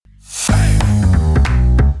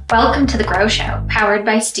Welcome to The Grow Show, powered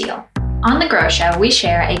by Steel. On The Grow Show, we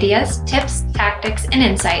share ideas, tips, tactics, and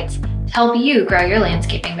insights to help you grow your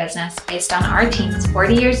landscaping business based on our team's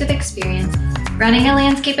 40 years of experience running a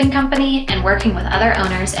landscaping company and working with other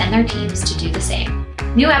owners and their teams to do the same.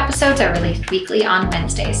 New episodes are released weekly on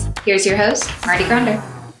Wednesdays. Here's your host, Marty Grunder.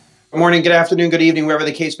 Good morning, good afternoon, good evening, wherever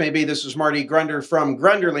the case may be. This is Marty Grunder from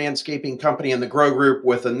Grunder Landscaping Company and the Grow Group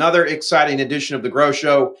with another exciting edition of The Grow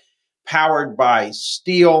Show, powered by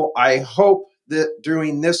Steel. I hope that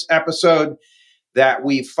during this episode that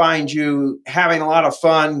we find you having a lot of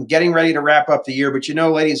fun, getting ready to wrap up the year. But you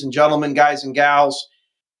know, ladies and gentlemen, guys and gals,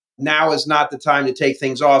 now is not the time to take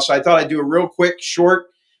things off. So I thought I'd do a real quick, short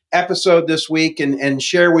episode this week and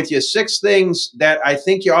share with you 6 things that I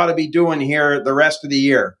think you ought to be doing here the rest of the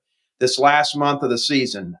year, this last month of the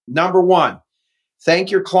season. Number 1, thank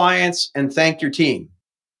your clients and thank your team.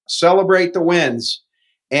 Celebrate the wins.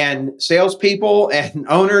 And salespeople and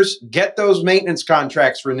owners, get those maintenance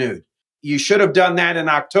contracts renewed. You should have done that in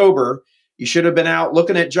October. You should have been out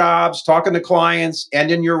looking at jobs, talking to clients,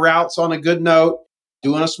 ending your routes on a good note,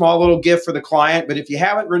 doing a small little gift for the client. But if you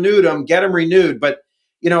haven't renewed them, get them renewed. But,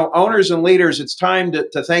 you know, owners and leaders, it's time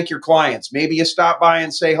to thank your clients. Maybe you stop by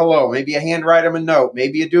and say hello. Maybe you handwrite them a note.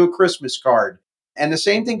 Maybe you do a Christmas card. And the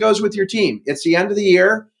same thing goes with your team. It's the end of the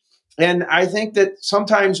year. And I think that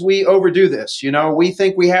sometimes we overdo this. You know, we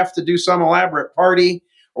think we have to do some elaborate party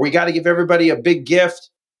or we got to give everybody a big gift.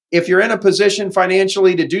 If you're in a position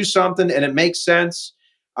financially to do something and it makes sense,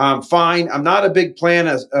 fine. I'm not a big fan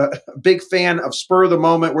of spur of the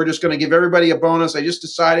moment. We're just going to give everybody a bonus. I just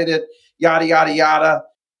decided it, yada, yada, yada.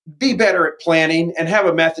 Be better at planning and have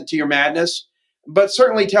a method to your madness, but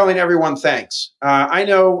certainly telling everyone thanks. I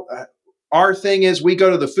know our thing is we go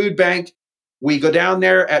to the food bank. We go down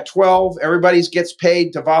there at 12. Everybody gets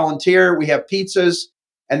paid to volunteer. We have pizzas.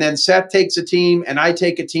 And then Seth takes a team and I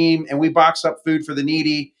take a team and we box up food for the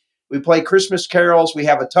needy. We play Christmas carols. We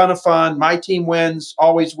have a ton of fun. My team wins,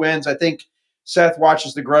 always wins. I think Seth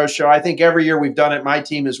watches the Grow Show. I think every year we've done it, my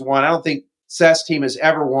team has won. I don't think Seth's team has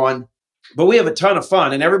ever won. But we have a ton of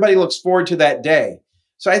fun and everybody looks forward to that day.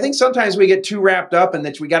 So I think sometimes we get too wrapped up in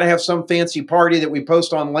that we got to have some fancy party that we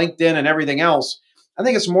post on LinkedIn and everything else. I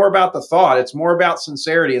think it's more about the thought. It's more about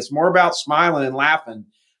sincerity. It's more about smiling and laughing.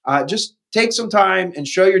 Just take some time and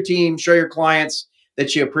show your team, show your clients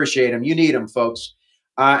that you appreciate them. You need them, folks.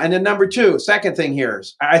 And then number 2, second thing here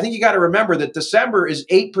is I think you got to remember that December is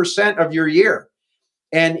 8% of your year.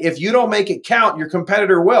 And if you don't make it count, your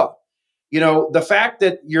competitor will. You know, the fact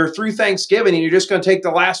that you're through Thanksgiving and you're just going to take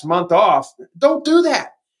the last month off, don't do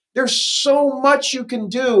that. There's so much you can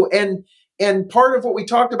do. And part of what we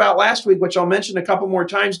talked about last week, which I'll mention a couple more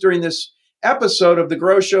times during this episode of the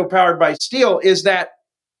Grow Show powered by Steel, is that,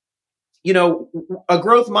 you know, a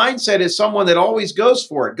growth mindset is someone that always goes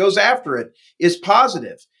for it, goes after it, is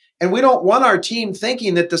positive. And we don't want our team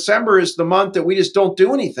thinking that December is the month that we just don't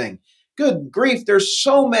do anything. Good grief, there's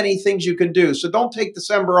so many things you can do. So don't take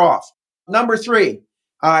December off. Number 3,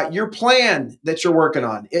 your plan that you're working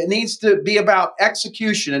on, it needs to be about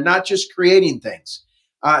execution and not just creating things.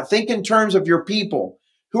 Think in terms of your people.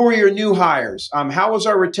 Who are your new hires? How was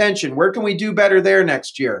our retention? Where can we do better there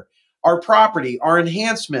next year? Our property, our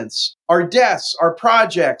enhancements, our desks, our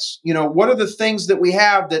projects. You know, what are the things that we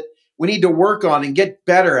have that we need to work on and get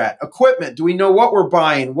better at? Equipment. Do we know what we're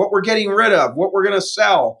buying, what we're getting rid of, what we're going to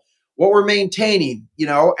sell, what we're maintaining, you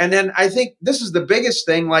know? And then I think this is the biggest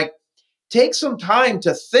thing, like take some time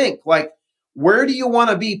to think, like, where do you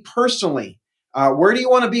want to be personally? Where do you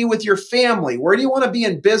want to be with your family? Where do you want to be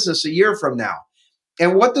in business a year from now?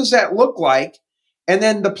 And what does that look like? And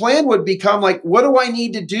then the plan would become like, what do I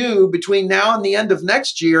need to do between now and the end of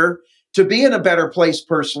next year to be in a better place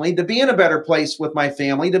personally, to be in a better place with my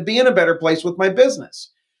family, to be in a better place with my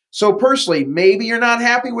business? So personally, maybe you're not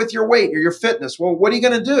happy with your weight or your fitness. Well, what are you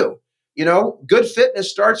going to do? You know, good fitness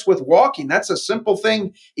starts with walking. That's a simple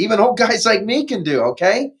thing even old guys like me can do,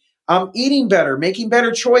 okay? Eating better, making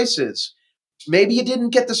better choices. Maybe you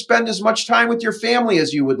didn't get to spend as much time with your family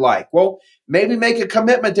as you would like. Well, maybe make a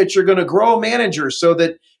commitment that you're going to grow a manager so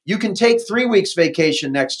that you can take 3 weeks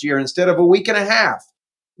vacation next year instead of a week and a half.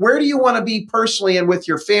 Where do you want to be personally and with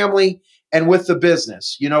your family and with the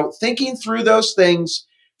business? You know, thinking through those things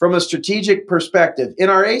from a strategic perspective.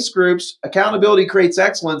 In our ACE groups, accountability creates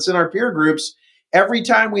excellence. In our peer groups, every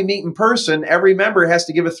time we meet in person, every member has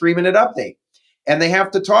to give a 3-minute update. And they have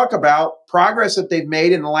to talk about progress that they've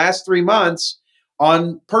made in the last 3 months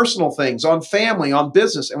on personal things, on family, on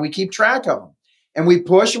business, and we keep track of them. And we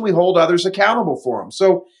push and we hold others accountable for them.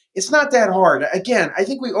 So it's not that hard. Again, I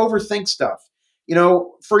think we overthink stuff. You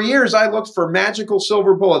know, for years, I looked for magical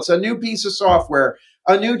silver bullets, a new piece of software,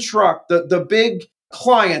 a new truck, the big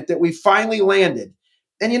client that we finally landed.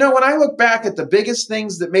 And when I look back at the biggest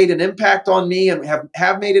things that made an impact on me and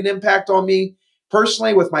have made an impact on me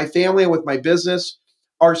personally with my family and with my business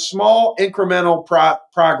are small incremental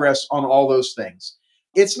progress on all those things.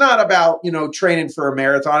 It's not about, training for a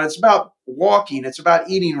marathon. It's about walking. It's about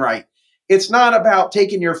eating right. It's not about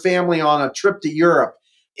taking your family on a trip to Europe.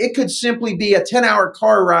 It could simply be a 10-hour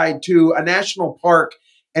car ride to a national park,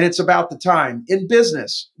 and it's about the time. In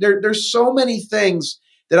business, there's so many things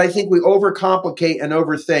that I think we overcomplicate and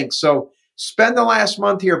overthink. So spend the last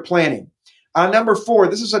month here planning. Number 4,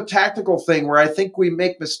 this is a tactical thing where I think we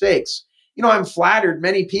make mistakes. I'm flattered.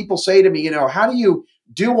 Many people say to me, how do you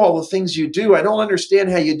do all the things you do? I don't understand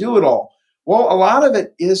how you do it all. Well, a lot of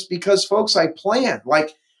it is because, folks, I plan.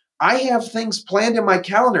 Like, I have things planned in my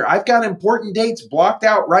calendar. I've got important dates blocked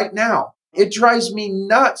out right now. It drives me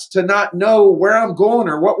nuts to not know where I'm going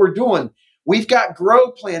or what we're doing. We've got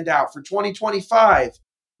Grow planned out for 2025.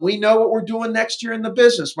 We know what we're doing next year in the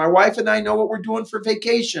business. My wife and I know what we're doing for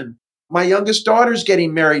vacation. My youngest daughter's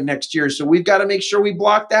getting married next year, so we've got to make sure we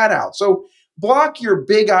block that out. So block your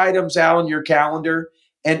big items out on your calendar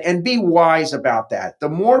and be wise about that. The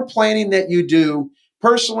more planning that you do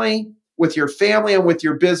personally, with your family and with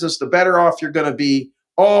your business, the better off you're going to be.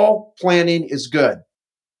 All planning is good.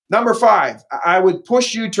 Number 5, I would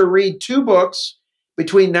push you to read 2 books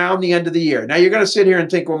between now and the end of the year. Now, you're going to sit here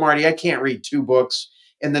and think, well, Marty, I can't read 2 books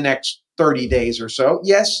in the next 30 days or so.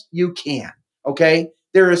 Yes, you can. Okay.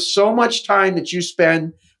 There is so much time that you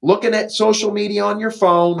spend looking at social media on your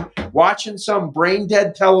phone, watching some brain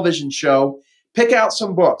dead television show. Pick out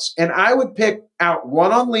some books. And I would pick out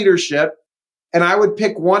one on leadership, and I would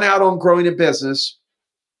pick one out on growing a business.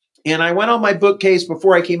 And I went on my bookcase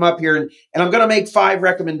before I came up here, and I'm going to make 5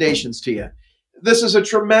 recommendations to you. This is a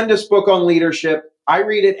tremendous book on leadership. I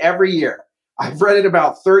read it every year. I've read it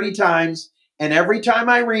about 30 times. And every time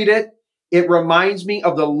I read it, it reminds me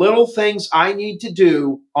of the little things I need to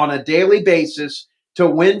do on a daily basis to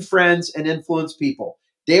win friends and influence people.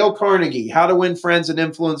 Dale Carnegie, How to Win Friends and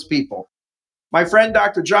Influence People. My friend,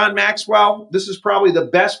 Dr. John Maxwell, this is probably the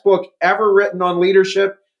best book ever written on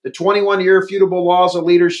leadership, The 21 Irrefutable Laws of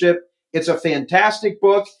Leadership. It's a fantastic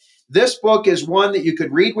book. This book is one that you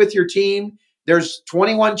could read with your team. There's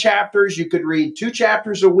 21 chapters. You could read 2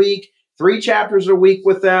 chapters a week, 3 chapters a week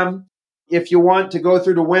with them if you want to go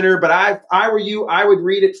through the winter. But if I were you, I would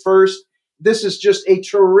read it first. This is just a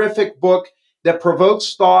terrific book that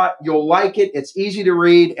provokes thought. You'll like it. It's easy to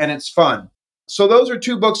read and it's fun. So those are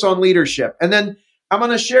 2 books on leadership. And then I'm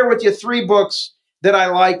going to share with you 3 books that I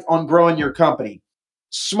like on growing your company.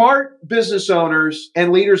 Smart business owners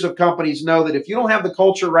and leaders of companies know that if you don't have the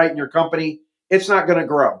culture right in your company, it's not going to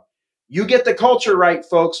grow. You get the culture right,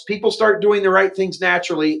 folks. People start doing the right things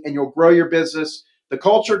naturally, and you'll grow your business. The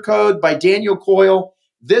Culture Code by Daniel Coyle.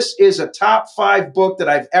 This is a top 5 book that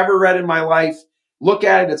I've ever read in my life. Look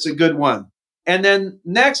at it. It's a good one. And then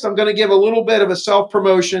next, I'm going to give a little bit of a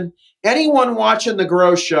self-promotion. Anyone watching The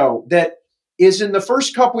Grow Show that is in the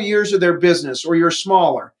first couple years of their business, or you're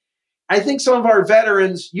smaller, I think some of our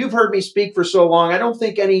veterans, you've heard me speak for so long. I don't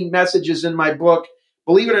think any messages in my book.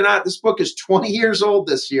 Believe it or not, this book is 20 years old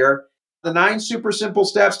this year. The 9 Super Simple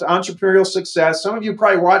Steps to Entrepreneurial Success. Some of you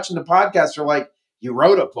probably watching the podcast are like, you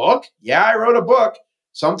wrote a book? Yeah, I wrote a book.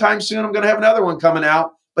 Sometime soon, I'm going to have another one coming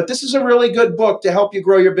out. But this is a really good book to help you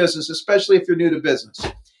grow your business, especially if you're new to business.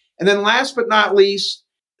 And then last but not least,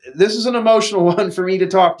 this is an emotional one for me to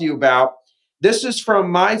talk to you about. This is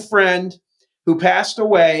from my friend who passed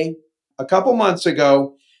away a couple months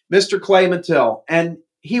ago, Mr. Clay Mattil. And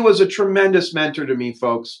he was a tremendous mentor to me,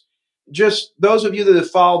 folks. Just those of you that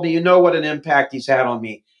have followed me, you know what an impact he's had on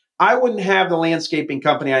me. I wouldn't have the landscaping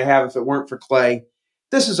company I have if it weren't for Clay.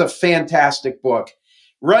 This is a fantastic book.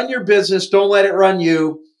 Run your business. Don't let it run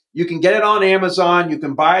you. You can get it on Amazon. You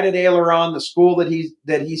can buy it at Aileron, the school that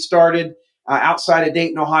he started outside of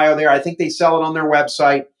Dayton, Ohio there. I think they sell it on their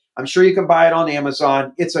website. I'm sure you can buy it on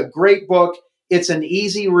Amazon. It's a great book. It's an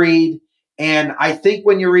easy read. And I think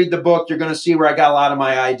when you read the book, you're going to see where I got a lot of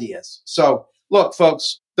my ideas. So look,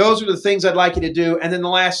 folks, those are the things I'd like you to do. And then the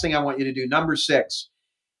last thing I want you to do, number 6,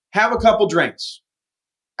 have a couple drinks.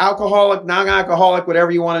 Alcoholic, non-alcoholic, whatever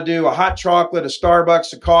you want to do, a hot chocolate, a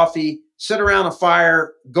Starbucks, a coffee, sit around a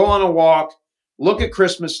fire, go on a walk, look at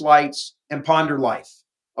Christmas lights, and ponder life.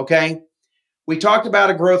 Okay? We talked about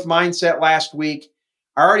a growth mindset last week.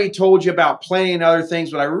 I already told you about planning and other things,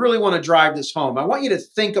 but I really want to drive this home. I want you to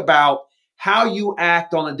think about how you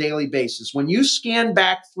act on a daily basis. When you scan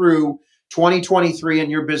back through 2023 in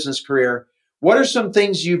your business career, what are some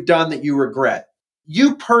things you've done that you regret?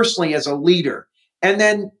 You personally as a leader, and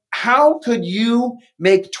then how could you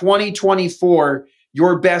make 2024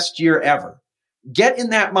 your best year ever? Get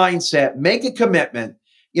in that mindset, make a commitment.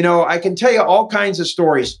 I can tell you all kinds of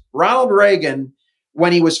stories. Ronald Reagan,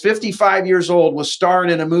 when he was 55 years old, was starring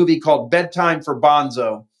in a movie called Bedtime for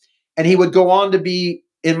Bonzo. And he would go on to be,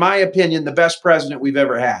 in my opinion, the best president we've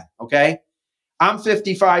ever had. Okay. I'm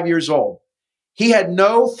 55 years old. He had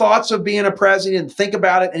no thoughts of being a president, didn't think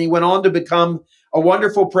about it. And he went on to become a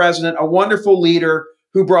wonderful president, a wonderful leader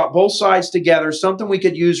who brought both sides together, something we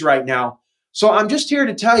could use right now. So I'm just here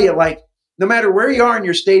to tell you, no matter where you are in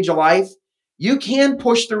your stage of life, you can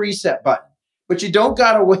push the reset button, but you don't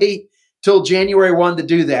got to wait till January 1 to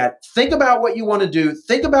do that. Think about what you want to do.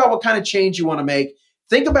 Think about what kind of change you want to make.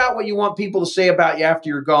 Think about what you want people to say about you after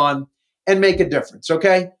you're gone and make a difference,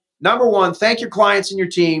 okay? Number one, thank your clients and your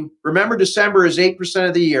team. Remember, December is 8%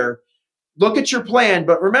 of the year. Look at your plan,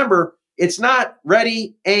 but remember, it's not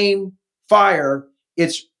ready, aim, fire.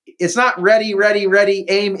 It's not ready,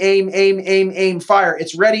 aim, fire.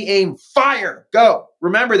 It's ready, aim, fire, go.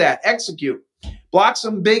 Remember that, execute. Block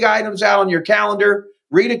some big items out on your calendar.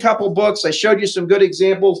 Read a couple books. I showed you some good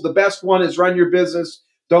examples. The best one is Run Your Business,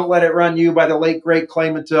 Don't Let It Run You by the late, great Clay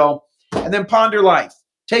Mathill. And then ponder life.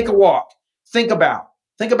 Take a walk. Think about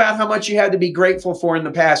how much you had to be grateful for in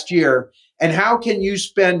the past year, and how can you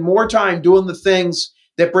spend more time doing the things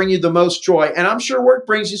that bring you the most joy. And I'm sure work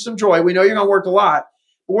brings you some joy. We know you're going to work a lot.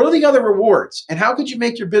 But what are the other rewards? And how could you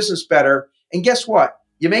make your business better? And guess what?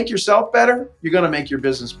 You make yourself better, you're going to make your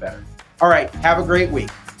business better. All right. Have a great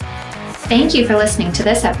week. Thank you for listening to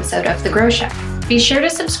this episode of The Grow Show. Be sure to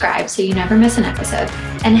subscribe so you never miss an episode,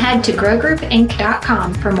 and head to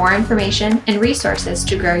growgroupinc.com for more information and resources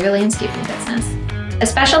to grow your landscaping business. A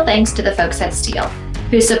special thanks to the folks at Stihl,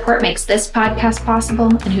 whose support makes this podcast possible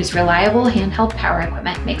and whose reliable handheld power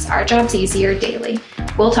equipment makes our jobs easier daily.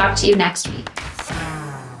 We'll talk to you next week.